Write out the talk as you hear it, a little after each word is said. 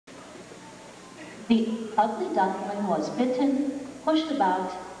The ugly duckling was bitten, pushed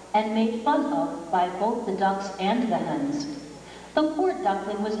about, and made fun of by both the ducks and the hens. The poor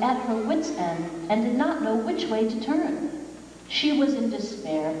duckling was at her wit's end and did not know which way to turn. She was in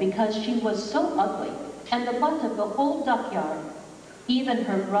despair because she was so ugly and the butt of the whole duck yard. Even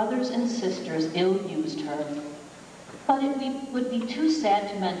her brothers and sisters ill-used her. But it would be too sad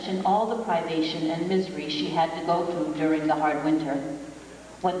to mention all the privation and misery she had to go through during the hard winter.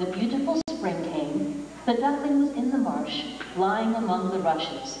 When the beautiful spring came, the duckling was in the marsh, lying among the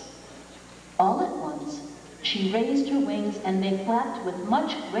rushes. All at once, she raised her wings and they flapped with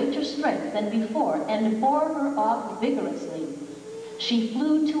much greater strength than before and bore her off vigorously. She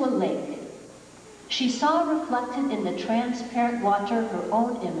flew to a lake. She saw reflected in the transparent water her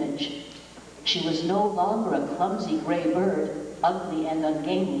own image. She was no longer a clumsy gray bird, ugly and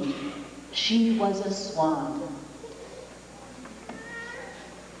ungainly. She was a swan.